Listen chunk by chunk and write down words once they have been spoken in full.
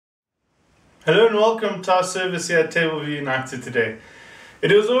Hello and welcome to our service here at Tableview United today.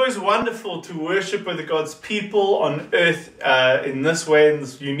 It is always wonderful to worship with God's people on earth in this way, in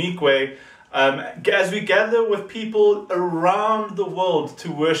this unique way, as we gather with people around the world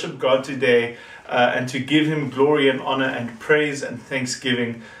to worship God today and to give Him glory and honor and praise and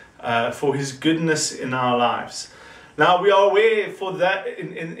thanksgiving for His goodness in our lives. Now we are aware for that,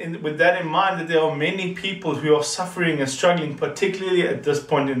 with that in mind, that there are many people who are suffering and struggling, particularly at this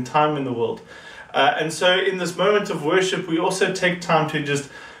point in time in the world. And so in this moment of worship, we also take time to just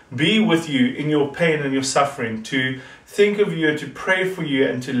be with you in your pain and your suffering, to think of you and to pray for you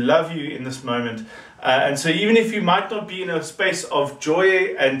and to love you in this moment. And so even if you might not be in a space of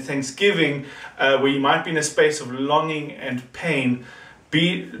joy and thanksgiving, where you might be in a space of longing and pain,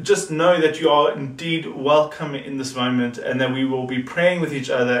 just know that you are indeed welcome in this moment, and that we will be praying with each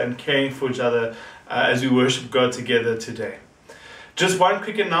other and caring for each other as we worship God together today. Just one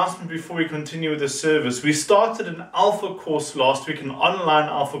quick announcement before we continue with the service. We started an Alpha course last week, an online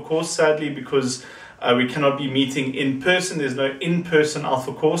Alpha course, sadly, because we cannot be meeting in person. There's no in-person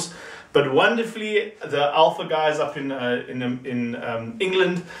Alpha course. But wonderfully, the Alpha guys up in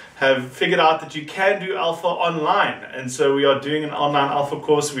England have figured out that you can do Alpha online. And so we are doing an online Alpha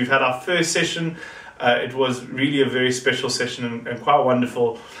course. We've had our first session. It was really a very special session and quite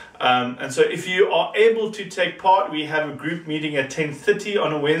wonderful. And so if you are able to take part, we have a group meeting at 10:30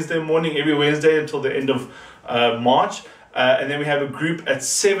 on a Wednesday morning, every Wednesday until the end of March. And then we have a group at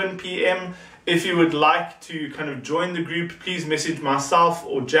 7 p.m. If you would like to kind of join the group, please message myself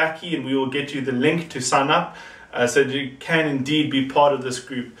or Jackie and we will get you the link to sign up so that you can indeed be part of this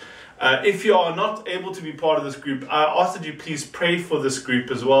group. If you are not able to be part of this group, I ask that you please pray for this group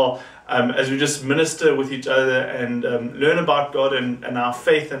as well, as we just minister with each other and learn about God and our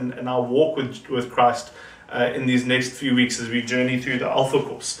faith and our walk with Christ in these next few weeks as we journey through the Alpha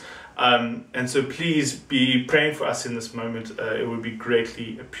course. And so please be praying for us in this moment. It would be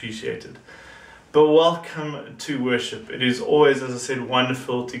greatly appreciated. But welcome to worship. It is always, as I said,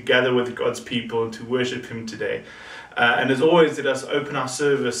 wonderful to gather with God's people and to worship Him today. And as always, let us open our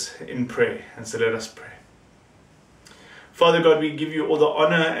service in prayer. And so let us pray. Father God, we give you all the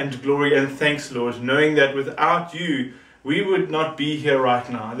honor and glory and thanks, Lord, knowing that without you, we would not be here right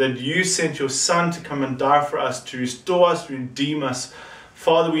now. That you sent your Son to come and die for us, to restore us, redeem us.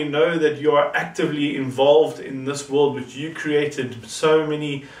 Father, we know that you are actively involved in this world which you created so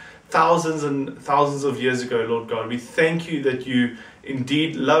many thousands and thousands of years ago, Lord God. We thank you that you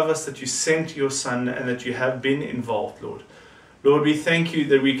indeed love us, that you sent your Son, and that you have been involved, Lord. Lord, we thank you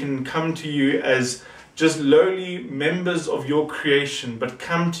that we can come to you as just lowly members of your creation, but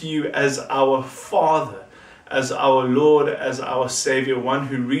come to you as our Father, as our Lord, as our Savior, one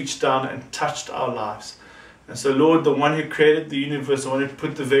who reached down and touched our lives. And so, Lord, the one who created the universe, the one who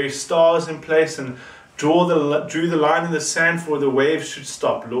put the very stars in place and drew the line in the sand for the waves should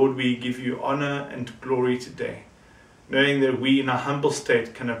stop. Lord, we give you honor and glory today, knowing that we in a humble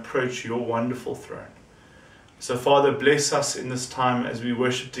state can approach your wonderful throne. So Father, bless us in this time as we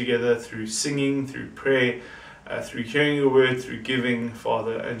worship together through singing, through prayer, through hearing your word, through giving,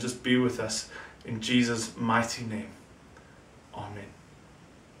 Father, and just be with us in Jesus' mighty name. Amen.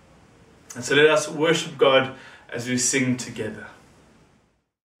 And so let us worship God as we sing together.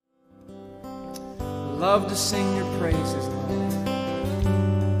 Love to sing your praises, Lord.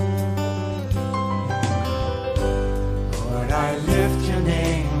 Lord, I lift your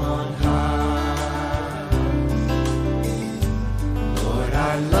name on high. Lord,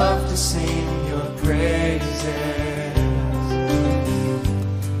 I love to sing your praises.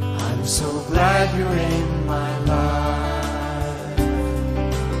 I'm so glad you're in my life.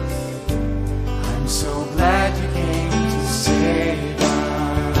 I'm so glad you came to save us.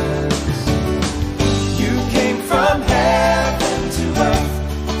 From heaven to earth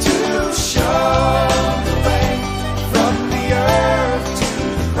to show the way, from the earth to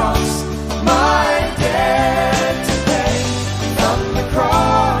the cross, my debt to pay, from the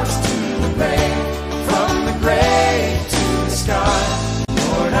cross to the grave, from the grave to the sky.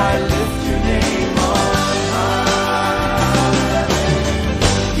 Lord, I lift your name on high.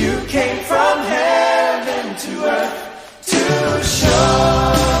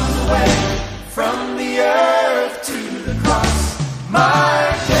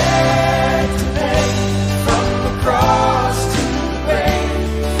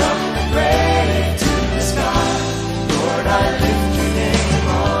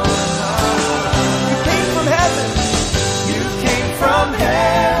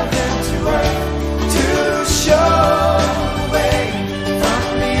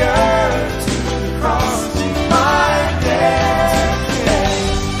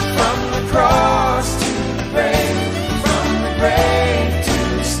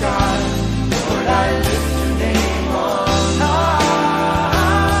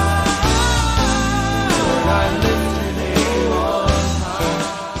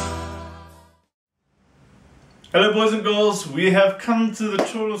 Hello boys and girls, we have come to the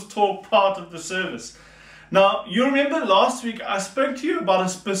Children's Talk part of the service. Now, you remember last week I spoke to you about a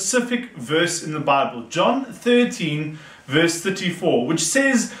specific verse in the Bible, John 13 verse 34, which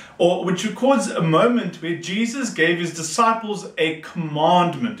says, or which records a moment where Jesus gave his disciples a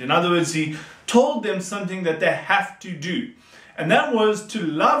commandment. In other words, he told them something that they have to do, and that was to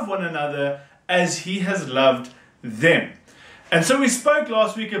love one another as he has loved them. And so we spoke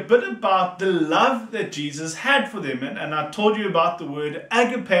last week a bit about the love that Jesus had for them. And I told you about the word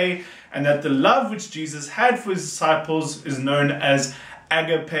agape, and that the love which Jesus had for his disciples is known as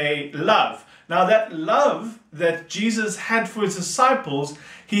agape love. Now that love that Jesus had for his disciples,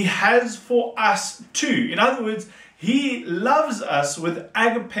 he has for us too. In other words, he loves us with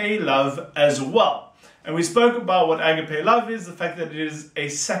agape love as well. And we spoke about what agape love is, the fact that it is a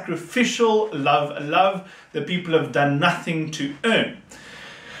sacrificial love, a love that people have done nothing to earn.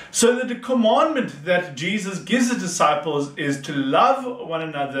 So that the commandment that Jesus gives the disciples is to love one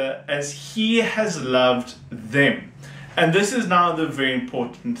another as he has loved them. And this is now the very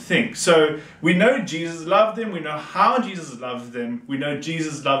important thing. So we know Jesus loved them, we know how Jesus loves them, we know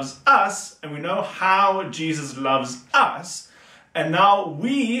Jesus loves us, and we know how Jesus loves us. And now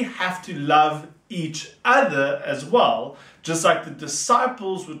we have to love each other as well, just like the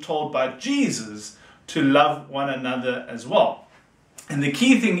disciples were told by Jesus to love one another as well. And the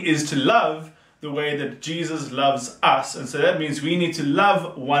key thing is to love the way that Jesus loves us. And so that means we need to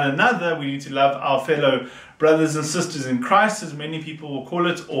love one another. We need to love our fellow brothers and sisters in Christ, as many people will call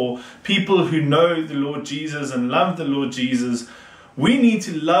it, or people who know the Lord Jesus and love the Lord Jesus. We need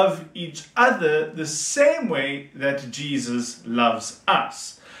to love each other the same way that Jesus loves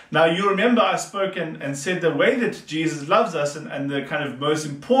us. Now, you remember I spoke and said the way that Jesus loves us, and the kind of most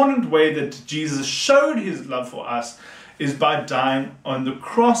important way that Jesus showed his love for us is by dying on the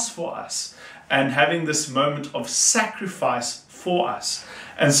cross for us and having this moment of sacrifice for us.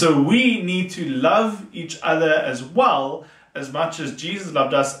 And so we need to love each other as well, as much as Jesus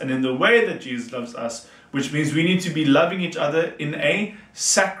loved us and in the way that Jesus loves us, which means we need to be loving each other in a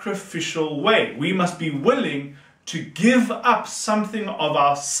sacrificial way. We must be willing to give up something of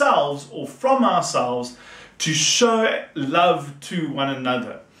ourselves or from ourselves to show love to one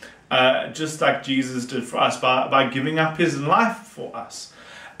another, just like Jesus did for us by giving up his life for us.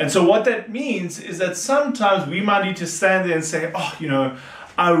 And so what that means is that sometimes we might need to stand there and say, oh, you know,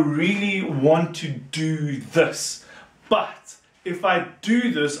 I really want to do this, but if I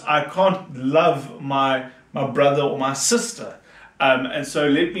do this, I can't love my brother or my sister. And so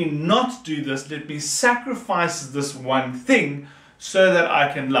let me not do this, let me sacrifice this one thing so that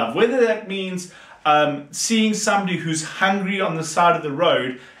I can love. Whether that means seeing somebody who's hungry on the side of the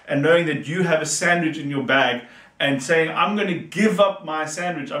road and knowing that you have a sandwich in your bag and saying, I'm going to give up my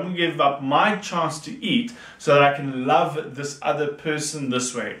sandwich, I'm going to give up my chance to eat so that I can love this other person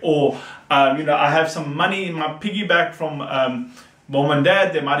this way. Or, you know, I have some money in my piggyback from mom and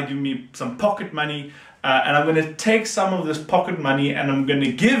dad, they might have given me some pocket money, and I'm going to take some of this pocket money and I'm going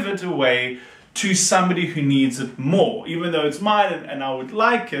to give it away to somebody who needs it more. Even though it's mine and I would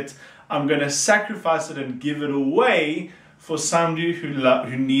like it, I'm going to sacrifice it and give it away for somebody who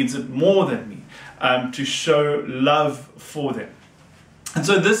needs it more than me, to show love for them. And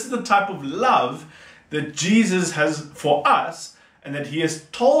so this is the type of love that Jesus has for us and that he has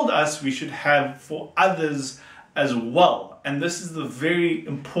told us we should have for others as well. And this is the very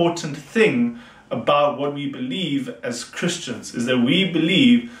important thing about what we believe as Christians, is that we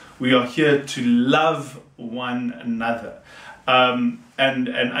believe we are here to love one another, and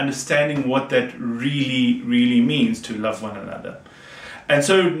understanding what that really means to love one another. And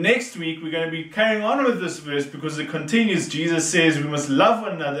so next week we're going to be carrying on with this verse because it continues. Jesus says we must love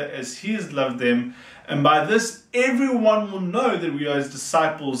one another as he has loved them, and by this everyone will know that we are his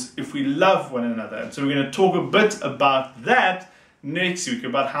disciples if we love one another. And so we're going to talk a bit about that next week,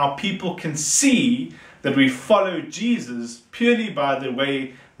 about how people can see that we follow Jesus purely by the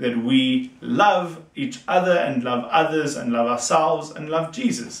way that we love each other and love others and love ourselves and love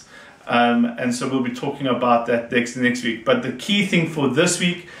Jesus. And so we'll be talking about that next week. But the key thing for this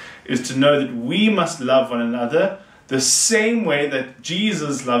week is to know that we must love one another the same way that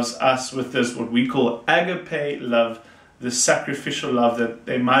Jesus loves us, with this, what we call agape love, the sacrificial love that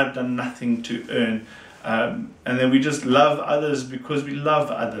they might have done nothing to earn. And then we just love others because we love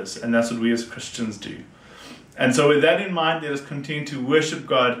others, and that's what we as Christians do. And so with that in mind, let us continue to worship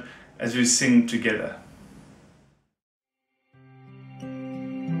God as we sing together.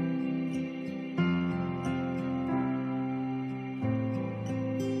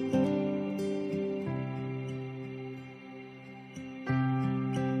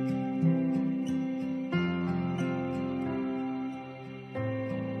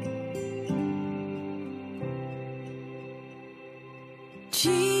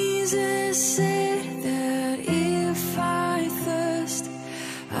 Jesus said that if I thirst,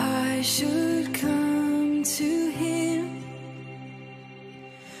 I should come to him.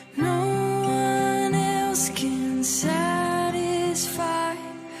 No one else can satisfy.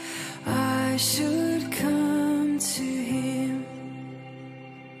 I should come to him.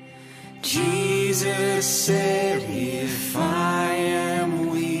 Jesus said, if I am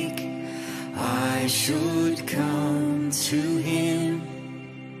weak, I should come to him.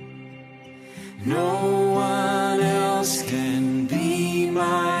 No one else can be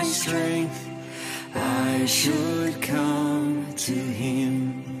my strength. I should come to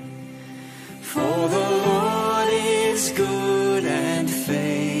him. For the Lord is good and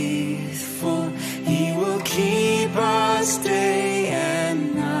faithful. He will keep us day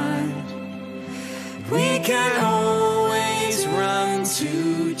and night. We can always run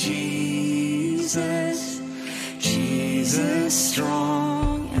to Jesus, Jesus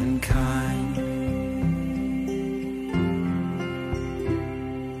strong and kind.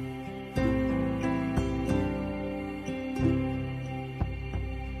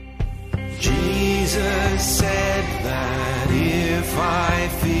 Jesus said that if I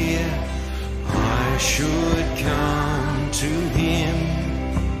fear, I should come to him.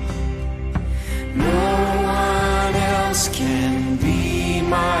 No one else can be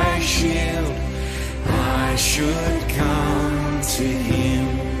my shield. I should come to him.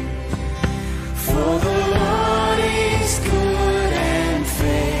 For the Lord is good and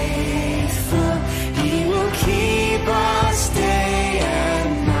faithful. He will keep us day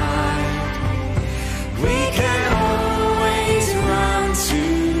and night. We can always run to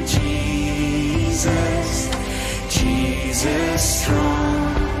Jesus, Jesus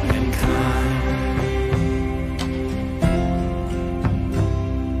strong and kind.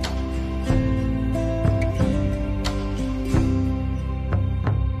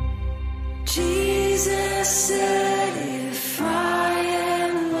 Jesus said, if I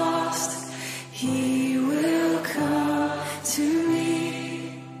am lost, he will come to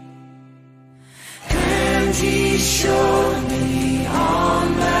me. And he showed me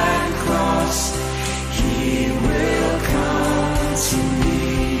on that cross, he will come to me.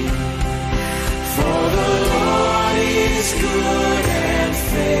 For the Lord is good and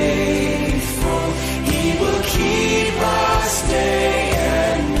faithful. He will keep us day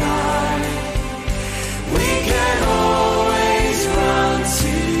and night. We can always run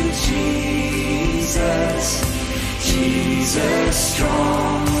to Jesus, Jesus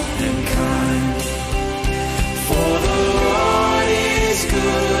strong and kind. For the Lord is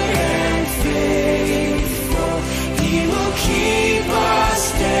good and faithful. He will keep us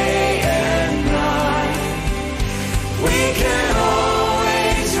day and night. We can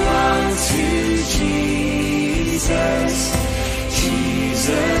always run to Jesus,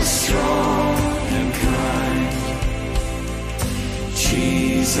 Jesus strong and kind.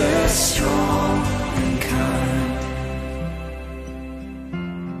 Jesus strong and kind.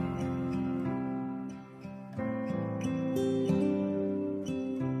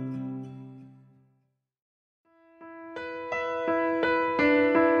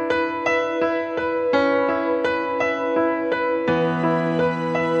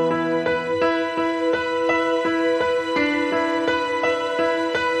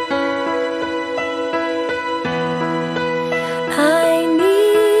 I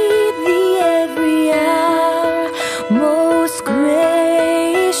need thee every hour, most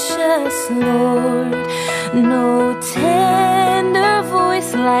gracious Lord. No tender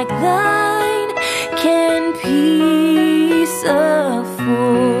voice like thine can peace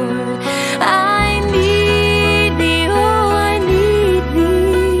afford. I need thee, oh, I need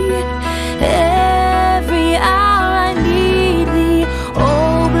thee. Every hour I need thee.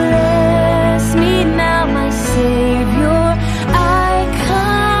 Oh, bless me now, my Savior. I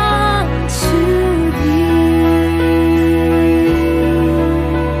come to thee.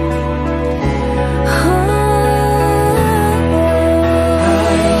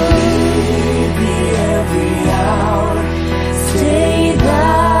 Every hour, stay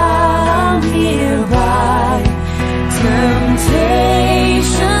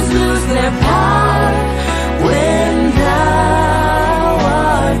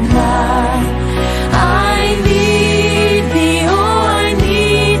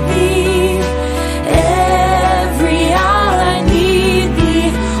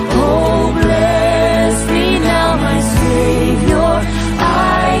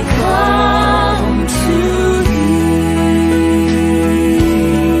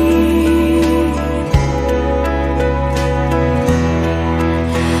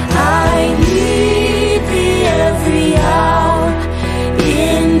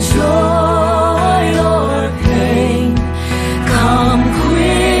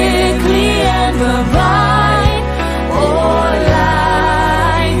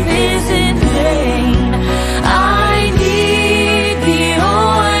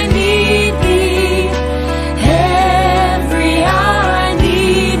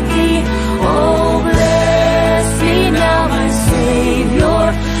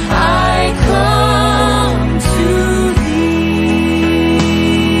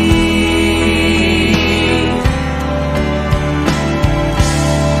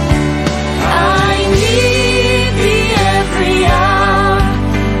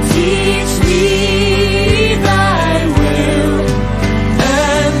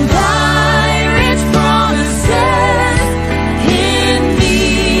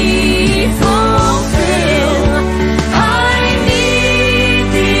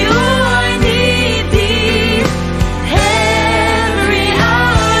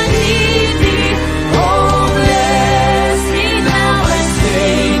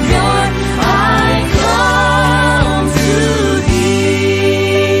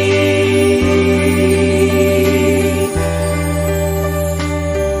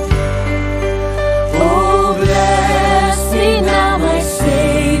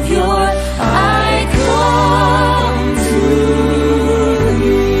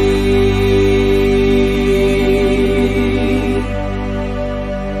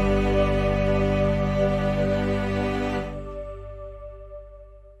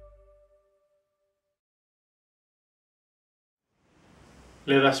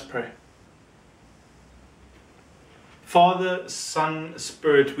Let us pray. Father, Son,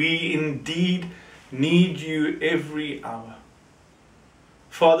 Spirit, we indeed need you every hour.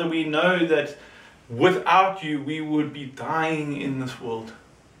 Father, we know that without you we would be dying in this world.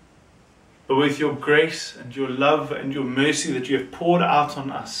 But with your grace and your love and your mercy that you have poured out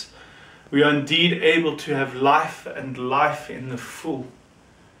on us, we are indeed able to have life and life in the full.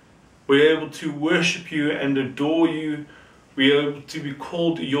 We are able to worship you and adore you. We are able to be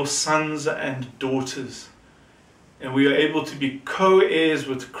called your sons and daughters. And we are able to be co-heirs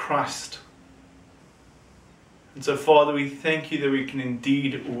with Christ. And so, Father, we thank you that we can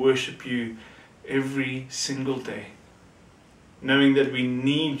indeed worship you every single day, knowing that we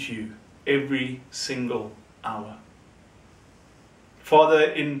need you every single hour. Father,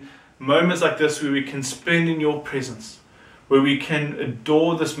 in moments like this where we can spend in your presence, where we can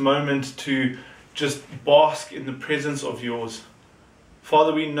adore this moment to just bask in the presence of yours,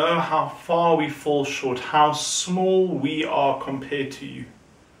 Father, we know how far we fall short, how small we are compared to you.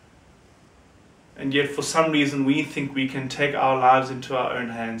 And yet for some reason we think we can take our lives into our own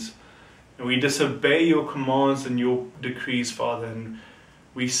hands, and we disobey your commands and your decrees, Father, and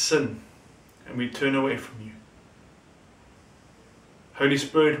we sin and we turn away from you. Holy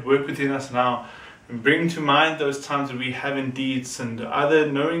Spirit, work within us now and bring to mind those times that we have indeed sinned,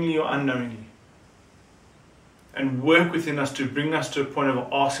 either knowingly or unknowingly. And work within us to bring us to a point of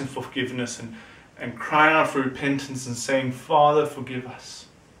asking for forgiveness and crying out for repentance and saying, Father, forgive us,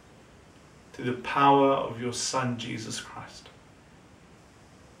 to the power of your Son, Jesus Christ.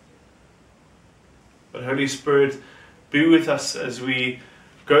 But Holy Spirit, be with us as we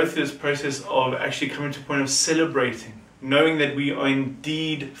go through this process of actually coming to a point of celebrating, knowing that we are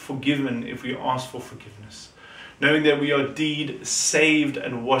indeed forgiven if we ask for forgiveness, knowing that we are indeed saved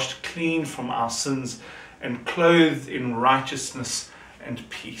and washed clean from our sins and clothed in righteousness and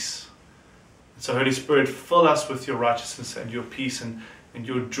peace. So Holy Spirit, fill us with your righteousness and your peace and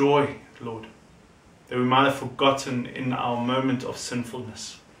your joy, Lord, that we might have forgotten in our moment of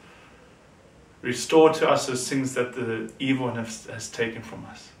sinfulness. Restore to us those things that the evil one has taken from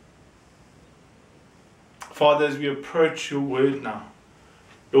us. Father, as we approach your word now,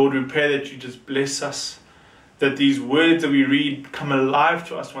 Lord, we pray that you just bless us, that these words that we read come alive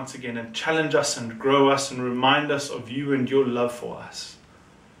to us once again and challenge us and grow us and remind us of you and your love for us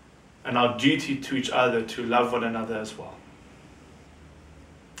and our duty to each other to love one another as well.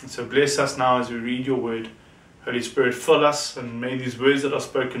 And so bless us now as we read your word. Holy Spirit, fill us, and may these words that are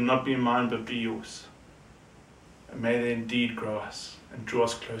spoken not be mine but be yours. And may they indeed grow us and draw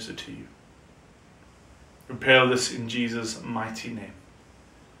us closer to you. We pray all this in Jesus' mighty name.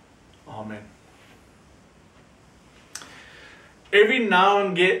 Amen. Every now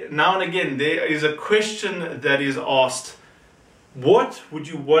and again there is a question that is asked: what would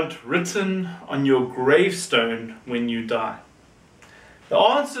you want written on your gravestone when you die? The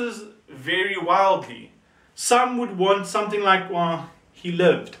answers vary wildly. Some would want something like, well, he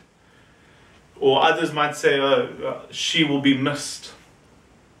lived. Or others might say, she will be missed.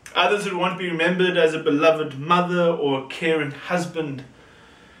 Others would want to be remembered as a beloved mother or a caring husband.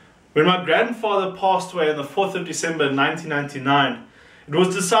 When my grandfather passed away on the 4th of December 1999, it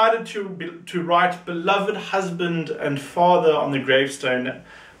was decided to write beloved husband and father on the gravestone,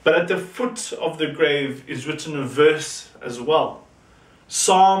 but at the foot of the grave is written a verse as well.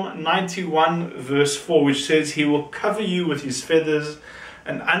 Psalm 91 verse 4, which says, he will cover you with his feathers,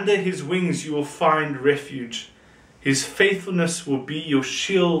 and under his wings you will find refuge. His faithfulness will be your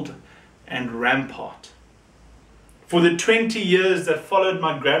shield and rampart. For the 20 years that followed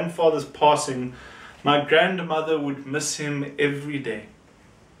my grandfather's passing, my grandmother would miss him every day.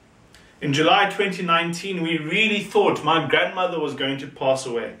 In July 2019, we really thought my grandmother was going to pass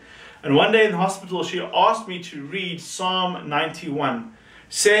away. And one day in the hospital, she asked me to read Psalm 91,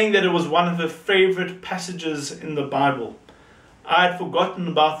 saying that it was one of her favorite passages in the Bible. I had forgotten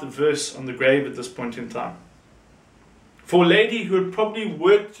about the verse on the grave at this point in time. For a lady who had probably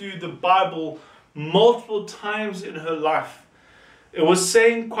worked through the Bible multiple times in her life, it was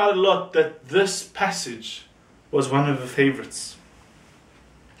saying quite a lot that this passage was one of her favorites.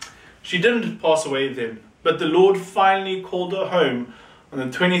 She didn't pass away then, but the Lord finally called her home on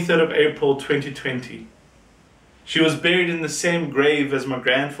the 23rd of April 2020. She was buried in the same grave as my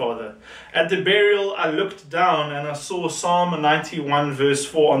grandfather. At the burial, I looked down and I saw Psalm 91 verse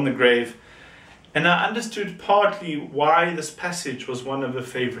 4 on the grave, and I understood partly why this passage was one of her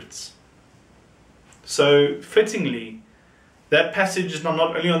favorites. So, fittingly, that passage is not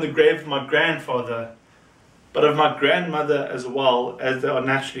only on the grave of my grandfather, but of my grandmother as well, as they are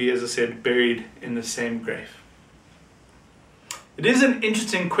naturally, as I said, buried in the same grave. It is an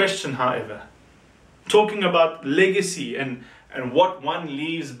interesting question, however, talking about legacy and what one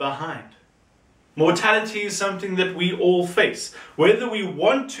leaves behind. Mortality is something that we all face. Whether we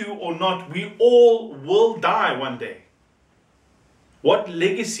want to or not, we all will die one day. What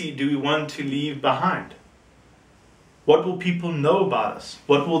legacy do we want to leave behind? What will people know about us?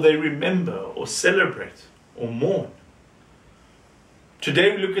 What will they remember or celebrate or mourn?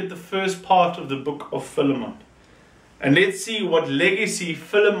 Today we look at the first part of the book of Philemon. And let's see what legacy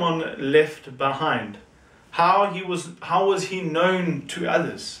Philemon left behind. How was he known to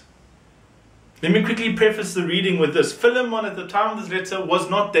others? Let me quickly preface the reading with this. Philemon at the time of this letter was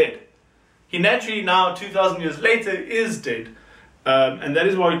not dead. He naturally now, 2,000 years later, is dead. And that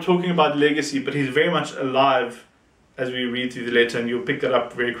is why we're talking about legacy, but he's very much alive as we read through the letter, and you'll pick that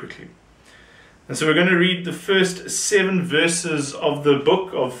up very quickly. And so we're going to read the first 7 verses of the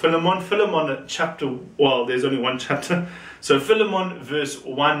book of Philemon. Philemon chapter, well, there's only one chapter. So Philemon verse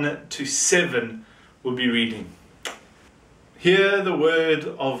 1 to 7 we'll be reading. Hear the word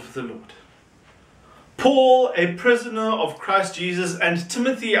of the Lord. Paul, a prisoner of Christ Jesus, and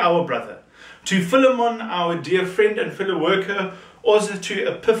Timothy, our brother, to Philemon, our dear friend and fellow worker, also to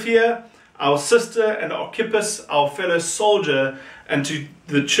Epiphaia, our sister, and Archippus, our fellow soldier, and to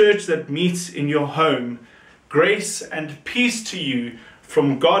the church that meets in your home, grace and peace to you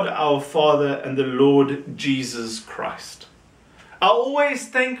from God our Father and the Lord Jesus Christ. I always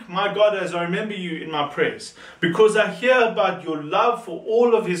thank my God as I remember you in my prayers, because I hear about your love for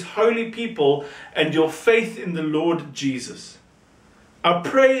all of his holy people and your faith in the Lord Jesus. I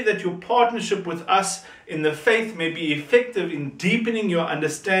pray that your partnership with us in the faith may be effective in deepening your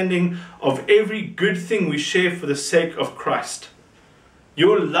understanding of every good thing we share for the sake of Christ.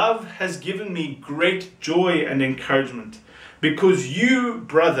 Your love has given me great joy and encouragement, because you,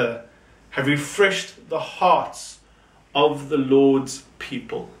 brother, have refreshed the hearts of the Lord's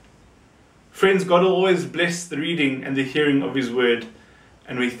people. Friends, God will always bless the reading and the hearing of his word,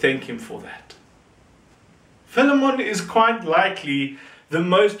 and we thank him for that. Philemon is quite likely the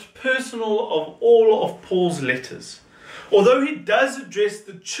most personal of all of Paul's letters. Although he does address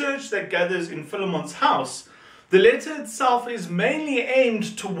the church that gathers in Philemon's house, the letter itself is mainly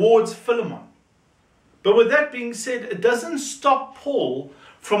aimed towards Philemon. But with that being said, it doesn't stop Paul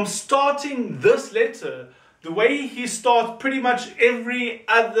from starting this letter the way he starts pretty much every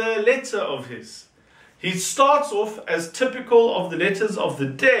other letter of his. He starts off as typical of the letters of the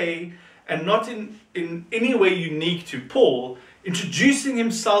day and not in any way unique to Paul, introducing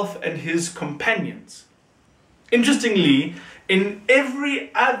himself and his companions. Interestingly, in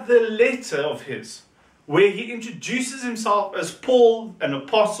every other letter of his, where he introduces himself as Paul, an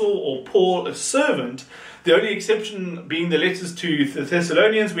apostle, or Paul, a servant, the only exception being the letters to the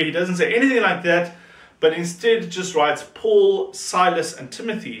Thessalonians, where he doesn't say anything like that, but instead just writes Paul, Silas, and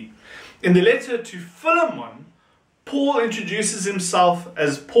Timothy. In the letter to Philemon, Paul introduces himself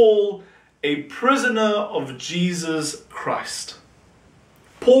as Paul, a prisoner of Jesus Christ.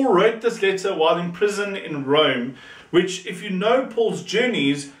 Paul wrote this letter while in prison in Rome, which, if you know Paul's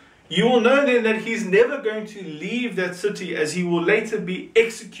journeys, you will know then that he's never going to leave that city, as he will later be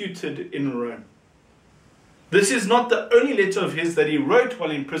executed in Rome. This is not the only letter of his that he wrote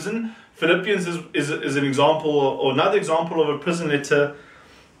while in prison. Philippians is an example, or another example of a prison letter.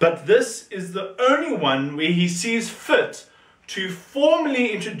 But this is the only one where he sees fit to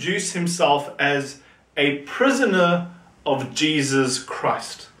formally introduce himself as a prisoner of Jesus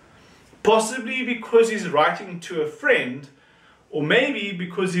Christ. Possibly because he's writing to a friend, or maybe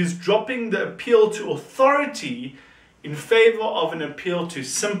because he's dropping the appeal to authority in favor of an appeal to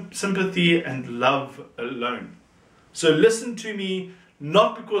sympathy and love alone. So listen to me,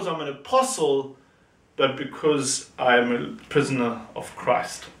 not because I'm an apostle, but because I am a prisoner of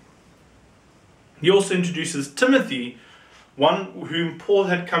Christ. He also introduces Timothy, one whom Paul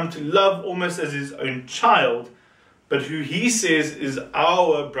had come to love almost as his own child, but who he says is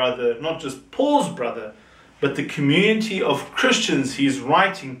our brother, not just Paul's brother, but the community of Christians he's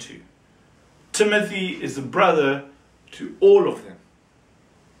writing to. Timothy is a brother to all of them.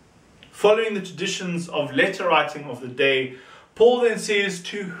 Following the traditions of letter writing of the day, Paul then says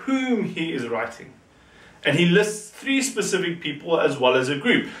to whom he is writing. And he lists 3 specific people as well as a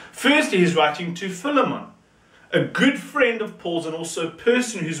group. Firstly, he's writing to Philemon, a good friend of Paul's and also a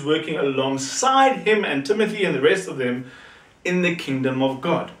person who's working alongside him and Timothy and the rest of them in the kingdom of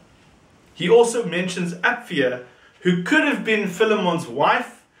God. He also mentions ABSA, who could have been Philemon's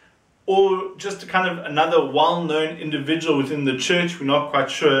wife, or just a kind of another well-known individual within the church, we're not quite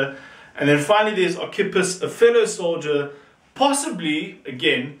sure. And then finally there's Archippus, a fellow soldier, possibly,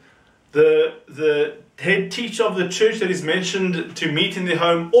 again, the head teacher of the church that is mentioned to meet in their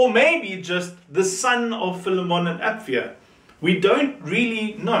home, or maybe just the son of Philemon and Apphia. We don't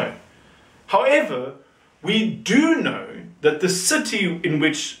really know. However, we do know that the city in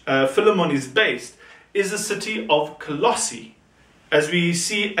which Philemon is based is the city of Colossae, as we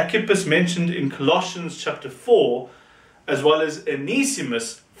see Archippus mentioned in Colossians chapter 4, as well as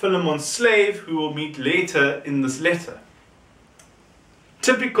Onesimus, Philemon's slave, who we'll meet later in this letter.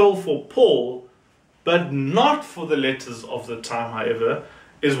 Typical for Paul, but not for the letters of the time, however,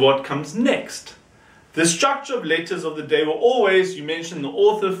 is what comes next. The structure of letters of the day were always, you mention the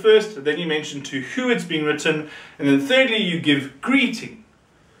author first, then you mention to who it's being written, and then thirdly you give greeting.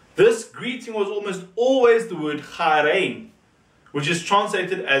 This greeting was almost always the word chairein, which is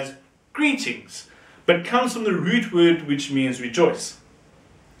translated as greetings, but comes from the root word which means rejoice.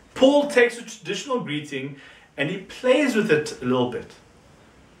 Paul takes a traditional greeting and he plays with it a little bit.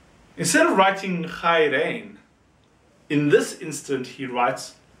 Instead of writing chairein, in this instant he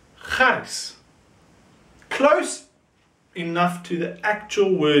writes charis. Close enough to the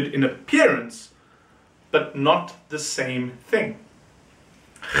actual word in appearance, but not the same thing.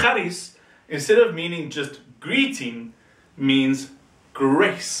 Charis, instead of meaning just greeting, means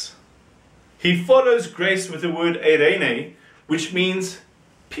grace. He follows grace with the word eirene, which means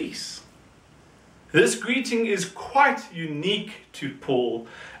peace. This greeting is quite unique to Paul,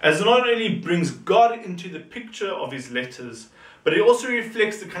 as it not only brings God into the picture of his letters, but it also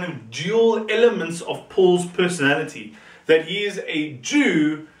reflects the kind of dual elements of Paul's personality, that he is a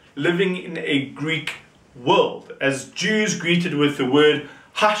Jew living in a Greek world, as Jews greeted with the word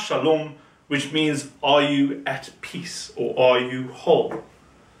ha-shalom, which means are you at peace, or are you whole.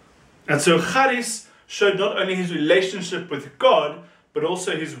 And so charis showed not only his relationship with God, but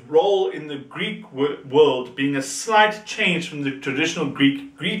also his role in the Greek world being a slight change from the traditional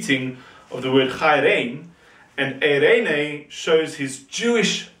Greek greeting of the word chairein, and eirene shows his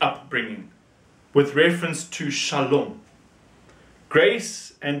Jewish upbringing with reference to shalom.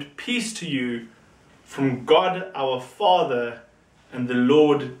 Grace and peace to you from God our Father and the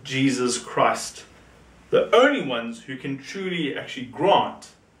Lord Jesus Christ, the only ones who can truly actually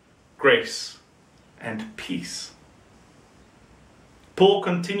grant grace and peace. Paul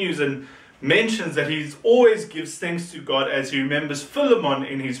continues and mentions that he always gives thanks to God as he remembers Philemon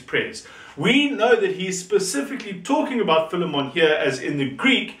in his prayers. We know that he is specifically talking about Philemon here, as in the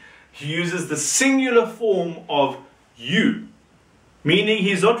Greek, he uses the singular form of you, meaning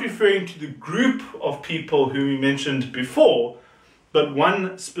he's not referring to the group of people who we mentioned before, but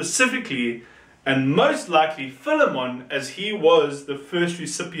one specifically, and most likely Philemon, as he was the first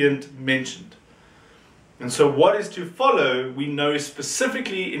recipient mentioned. And so what is to follow, we know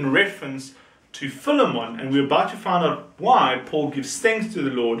specifically in reference to Philemon, and we're about to find out why Paul gives thanks to the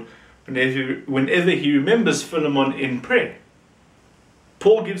Lord whenever he remembers Philemon in prayer.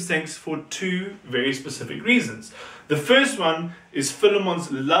 Paul gives thanks for two very specific reasons. The first one is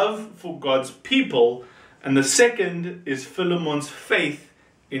Philemon's love for God's people, and the second is Philemon's faith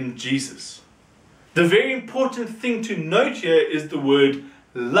in Jesus. The very important thing to note here is the word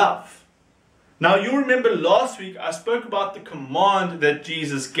love. Now, you'll remember last week I spoke about the command that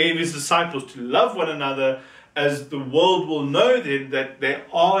Jesus gave his disciples to love one another, as the world will know then that they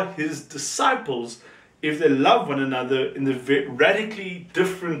are his disciples if they love one another in the radically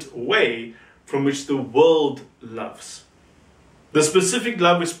different way from which the world loves. The specific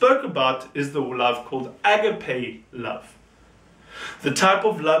love we spoke about is the love called agape love. The type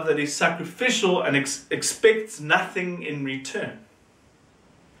of love that is sacrificial and expects nothing in return.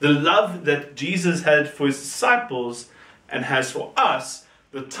 The love that Jesus had for his disciples and has for us,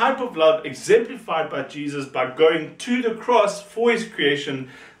 the type of love exemplified by Jesus by going to the cross for his creation,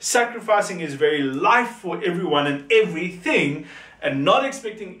 sacrificing his very life for everyone and everything, and not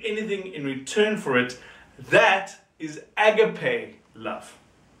expecting anything in return for it, that is agape love.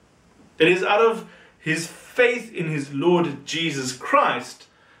 It is out of his faith in his Lord Jesus Christ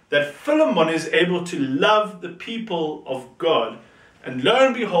that Philemon is able to love the people of God. And lo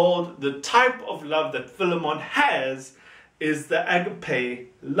and behold, the type of love that Philemon has is the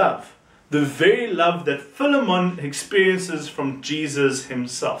agape love. The very love that Philemon experiences from Jesus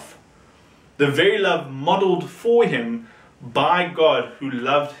himself. The very love modeled for him by God who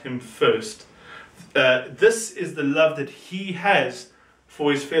loved him first. This is the love that he has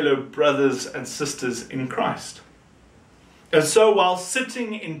for his fellow brothers and sisters in Christ. And so while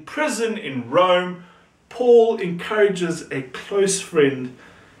sitting in prison in Rome, Paul encourages a close friend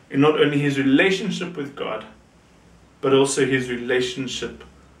in not only his relationship with God, but also his relationship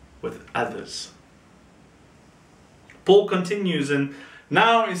with others. Paul continues and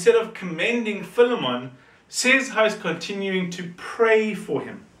Now, instead of commending Philemon, says how he's continuing to pray for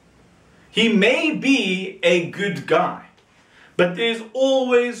him. He may be a good guy, but there's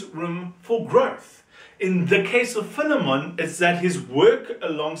always room for growth. In the case of Philemon, it's that his work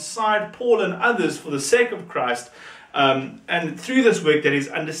alongside Paul and others for the sake of Christ, and through this work, that his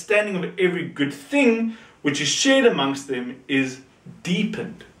understanding of every good thing which is shared amongst them is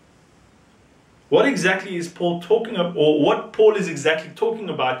deepened. What exactly is Paul talking about, or what Paul is exactly talking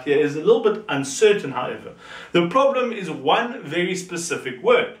about here, is a little bit uncertain, however. The problem is one very specific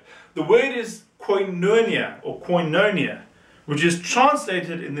word. The word is koinonia, or koinonia, which is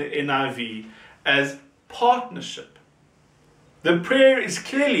translated in the NIV as partnership. The prayer is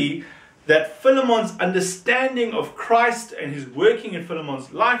clearly that Philemon's understanding of Christ and his working in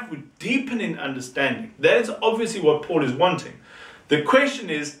Philemon's life would deepen in understanding. That is obviously what Paul is wanting. The question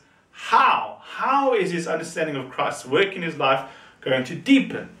is, how? How is his understanding of Christ's work in his life going to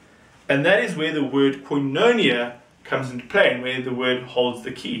deepen? And that is where the word koinonia comes into play, and where the word holds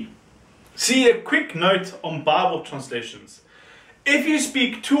the key. See, a quick note on Bible translations. If you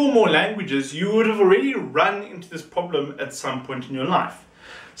speak 2 or more languages, you would have already run into this problem at some point in your life.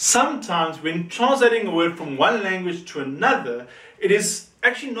 Sometimes when translating a word from one language to another, it is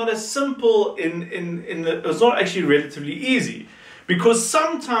actually not as simple, it's not actually relatively easy. Because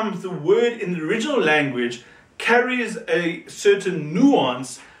sometimes the word in the original language carries a certain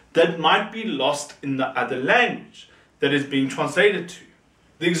nuance that might be lost in the other language that is being translated to.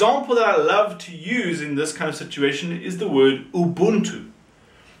 The example that I love to use in this kind of situation is the word Ubuntu.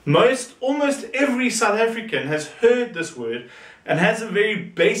 Almost every South African has heard this word and has a very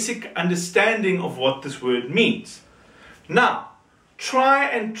basic understanding of what this word means. Now, try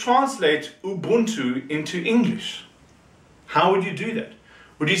and translate Ubuntu into English. How would you do that?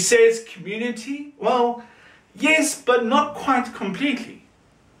 Would you say it's community? Well, yes, but not quite completely.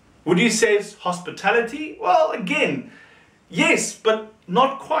 Would you say it's hospitality? Well, again, yes, but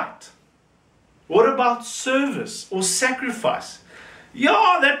not quite. What about service or sacrifice?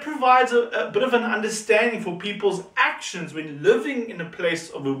 Yeah, that provides a bit of an understanding for people's actions when living in a place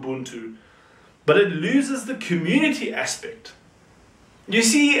of Ubuntu, but it loses the community aspect. You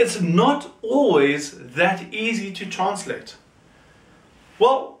see, it's not always that easy to translate.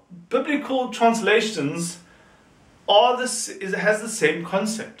 Well, biblical translations has the same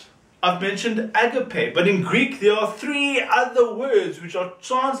concept. I've mentioned agape, but in Greek there are 3 other words which are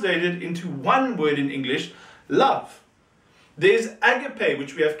translated into one word in English, love. There's agape,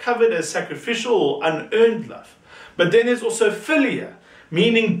 which we have covered as sacrificial or unearned love. But then there's also philia,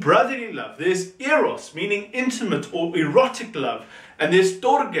 meaning brotherly love. There's eros, meaning intimate or erotic love. And there's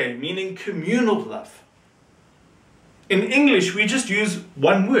storge, meaning communal love. In English, we just use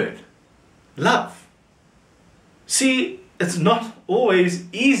one word, love. See, it's not always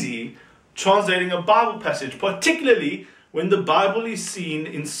easy translating a Bible passage, particularly when the Bible is seen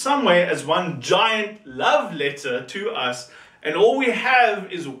in some way as one giant love letter to us, and all we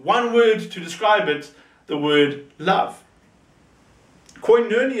have is one word to describe it, the word love.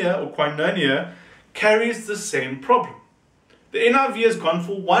 Koinonia carries the same problem. The NIV has gone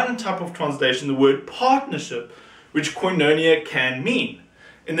for one type of translation, the word partnership, which koinonia can mean,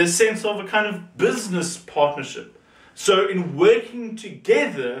 in the sense of a kind of business partnership. So in working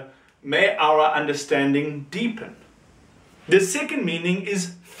together, may our understanding deepen. The second meaning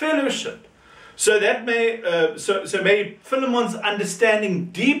is fellowship. So that may Philemon's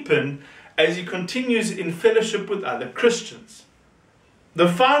understanding deepen as he continues in fellowship with other Christians. The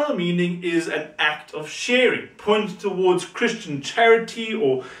final meaning is an act of sharing, points towards Christian charity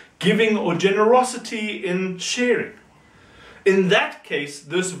or giving or generosity in sharing. In that case,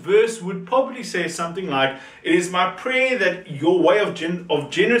 this verse would probably say something like, "It is my prayer that your way of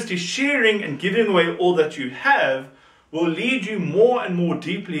generously sharing and giving away all that you have will lead you more and more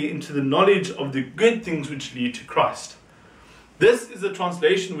deeply into the knowledge of the good things which lead to Christ." This is the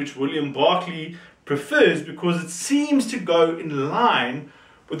translation which William Barclay prefers because it seems to go in line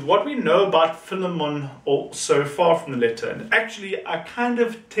with what we know about Philemon so far from the letter. And actually, I kind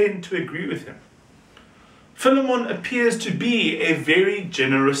of tend to agree with him. Philemon appears to be a very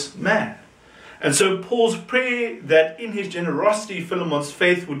generous man. And so Paul's prayer that in his generosity Philemon's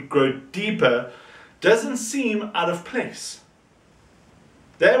faith would grow deeper doesn't seem out of place.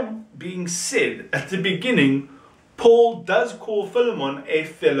 That being said, at the beginning, Paul does call Philemon a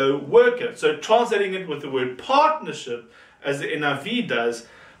fellow worker. So translating it with the word partnership, as the NIV does,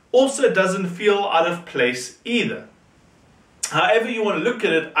 also doesn't feel out of place either. However you want to look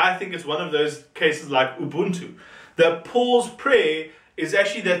at it, I think it's one of those cases like Ubuntu, that Paul's prayer is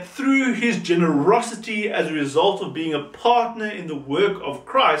actually that through his generosity as a result of being a partner in the work of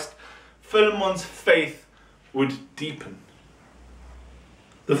Christ, Philemon's faith would deepen.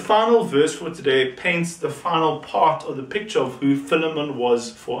 The final verse for today paints the final part of the picture of who Philemon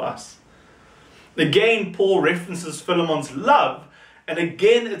was for us. Again, Paul references Philemon's love, and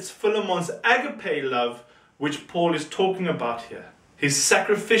again it's Philemon's agape love which Paul is talking about here. His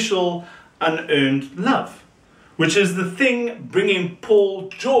sacrificial, unearned love, which is the thing bringing Paul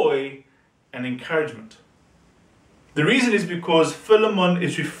joy and encouragement. The reason is because Philemon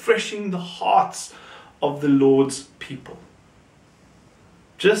is refreshing the hearts of the Lord's people.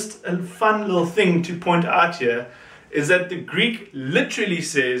 Just a fun little thing to point out here is that the Greek literally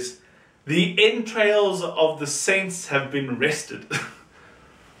says, the entrails of the saints have been rested.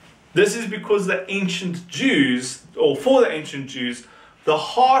 This is because the ancient Jews, or for the ancient Jews, the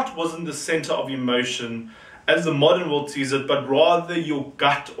heart wasn't the center of emotion as the modern world sees it, but rather your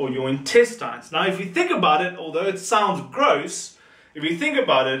gut or your intestines. Now, if you think about it, although it sounds gross, if you think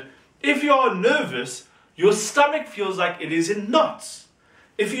about it, if you are nervous, your stomach feels like it is in knots.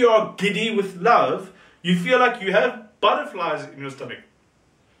 If you are giddy with love, you feel like you have butterflies in your stomach.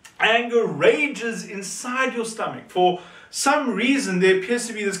 Anger rages inside your stomach. For some reason, there appears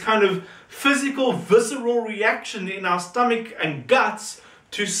to be this kind of physical, visceral reaction in our stomach and guts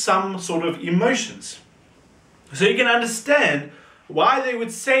to some sort of emotions. So you can understand why they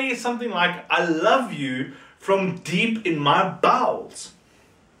would say something like, I love you, from deep in my bowels.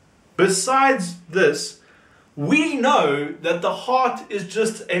 Besides this, we know that the heart is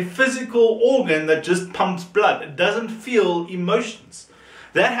just a physical organ that just pumps blood. It doesn't feel emotions.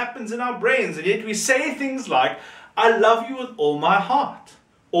 That happens in our brains, and yet we say things like, I love you with all my heart,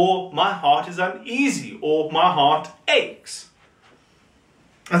 or my heart is uneasy, or my heart aches.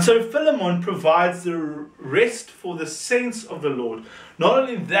 And so Philemon provides the rest for the saints of the Lord. Not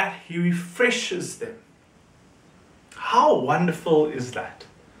only that, he refreshes them. How wonderful is that?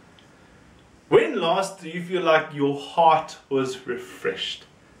 When last do you feel like your heart was refreshed?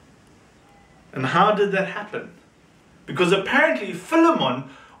 And how did that happen? Because apparently Philemon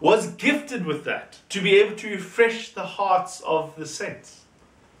was gifted with that, to be able to refresh the hearts of the saints.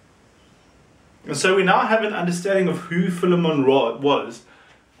 And so we now have an understanding of who Philemon was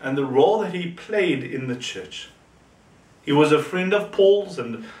and the role that he played in the church. He was a friend of Paul's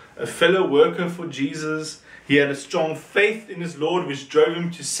and a fellow worker for Jesus. He had a strong faith in his Lord, which drove him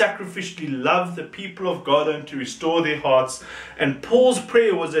to sacrificially love the people of God and to restore their hearts. And Paul's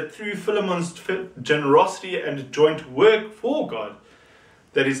prayer was that through Philemon's generosity and joint work for God,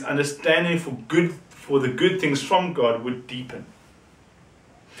 that his understanding for the good things from God would deepen.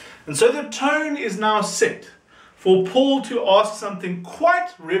 And so the tone is now set for Paul to ask something quite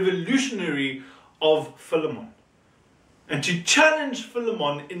revolutionary of Philemon, and to challenge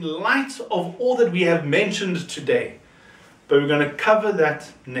Philemon in light of all that we have mentioned today. But we're going to cover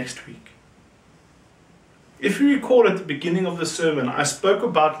that next week. If you recall at the beginning of the sermon, I spoke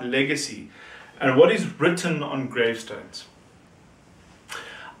about legacy and what is written on gravestones.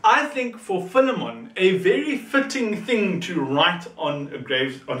 I think for Philemon, a very fitting thing to write on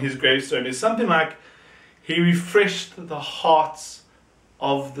his gravestone is something like, he refreshed the hearts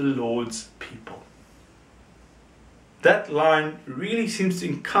of the Lord's people. That line really seems to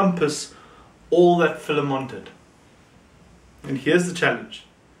encompass all that Philemon did. And here's the challenge.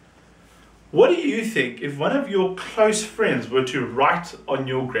 What do you think if one of your close friends were to write on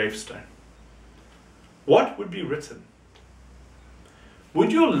your gravestone? What would be written?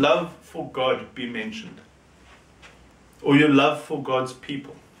 Would your love for God be mentioned? Or your love for God's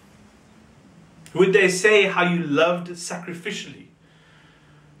people? Would they say how you loved sacrificially?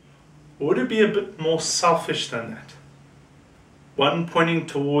 Or would it be a bit more selfish than that? One pointing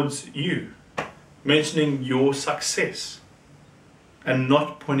towards you, mentioning your success, and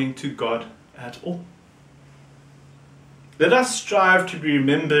not pointing to God at all. Let us strive to be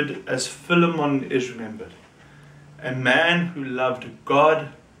remembered as Philemon is remembered, a man who loved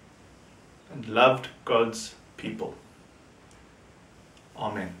God and loved God's people.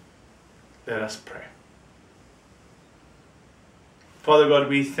 Amen. Let us pray. Father God,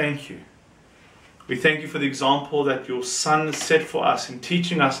 we thank you. We thank you for the example that your Son set for us in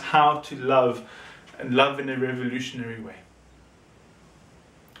teaching us how to love, and love in a revolutionary way.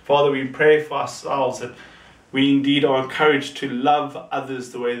 Father, we pray for ourselves that we indeed are encouraged to love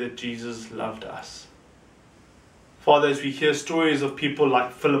others the way that Jesus loved us. Father, as we hear stories of people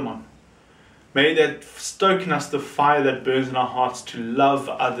like Philemon, may that stoke in us the fire that burns in our hearts to love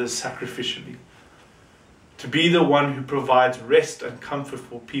others sacrificially, to be the one who provides rest and comfort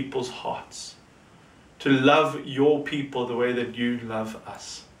for people's hearts, to love your people the way that you love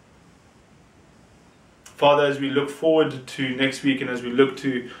us. Father, as we look forward to next week and as we look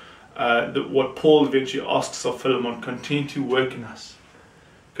to what Paul eventually asks of Philemon, continue to work in us.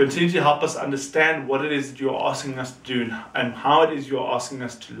 Continue to help us understand what it is that you're asking us to do and how it is you're asking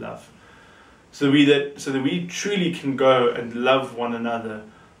us to love. So that we truly can go and love one another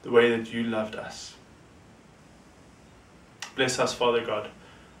the way that you loved us. Bless us, Father God.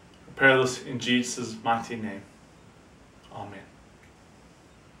 I pray this in Jesus' mighty name. Amen.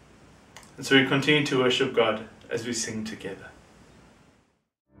 And so we continue to worship God as we sing together.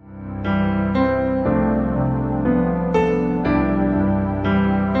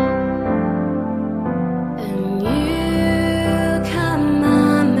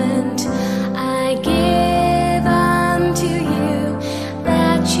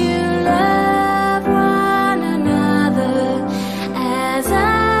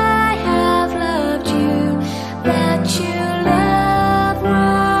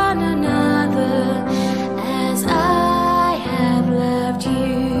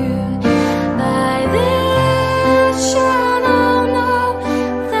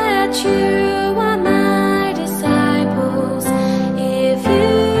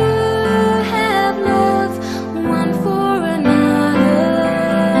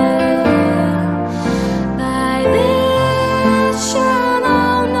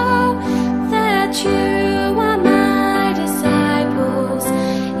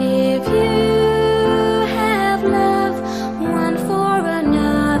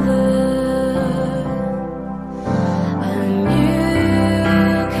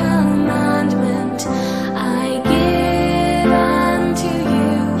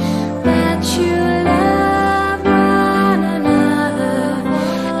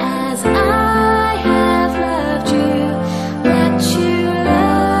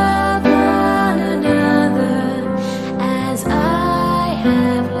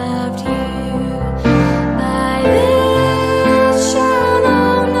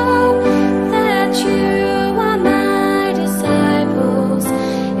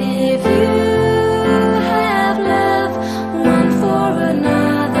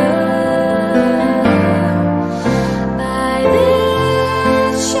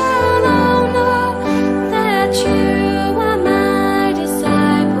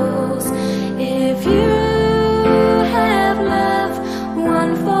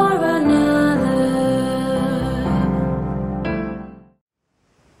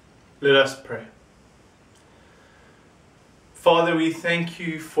 Let us pray. Father, we thank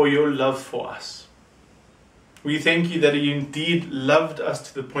you for your love for us. We thank you that you indeed loved us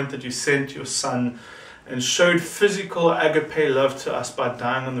to the point that you sent your Son and showed physical agape love to us by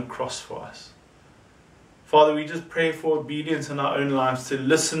dying on the cross for us. Father, we just pray for obedience in our own lives to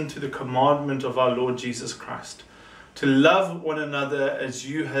listen to the commandment of our Lord Jesus Christ, to love one another as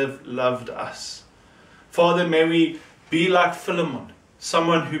you have loved us. Father, may we be like Philemon,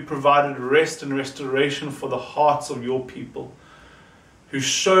 someone who provided rest and restoration for the hearts of your people, who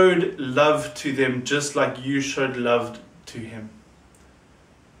showed love to them just like you showed love to him.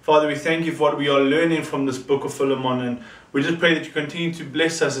 Father, we thank you for what we are learning from this book of Philemon, and we just pray that you continue to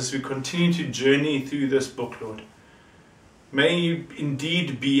bless us as we continue to journey through this book, Lord. May you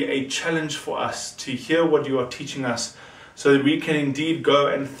indeed be a challenge for us to hear what you are teaching us so that we can indeed go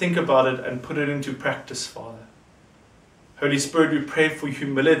and think about it and put it into practice, Father. Holy Spirit, we pray for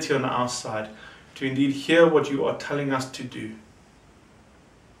humility on our side to indeed hear what you are telling us to do.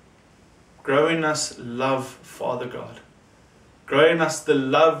 Grow in us love, Father God. Grow in us the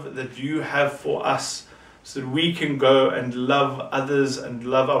love that you have for us so that we can go and love others and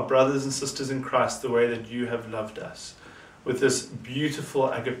love our brothers and sisters in Christ the way that you have loved us, with this beautiful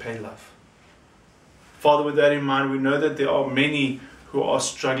agape love. Father, with that in mind, we know that there are many who are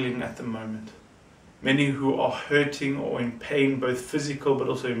struggling at the moment. Many who are hurting or in pain, both physical but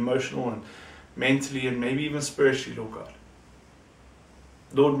also emotional and mentally and maybe even spiritually, Lord God.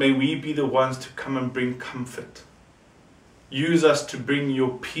 Lord, may we be the ones to come and bring comfort. Use us to bring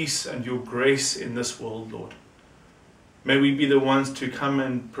your peace and your grace in this world, Lord. May we be the ones to come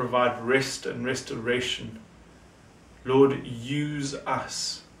and provide rest and restoration. Lord, use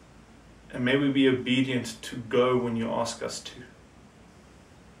us. And may we be obedient to go when you ask us to.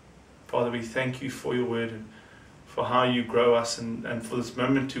 Father, we thank you for your word and for how you grow us and for this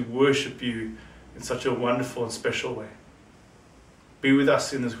moment to worship you in such a wonderful and special way. Be with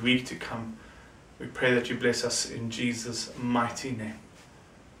us in this week to come. We pray that you bless us in Jesus' mighty name.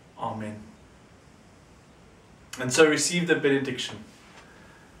 Amen. And so receive the benediction.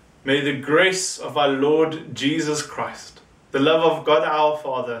 May the grace of our Lord Jesus Christ, the love of God our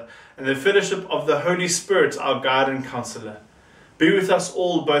Father, and the fellowship of the Holy Spirit, our guide and counselor, be with us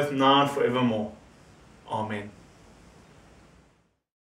all both now and forevermore. Amen.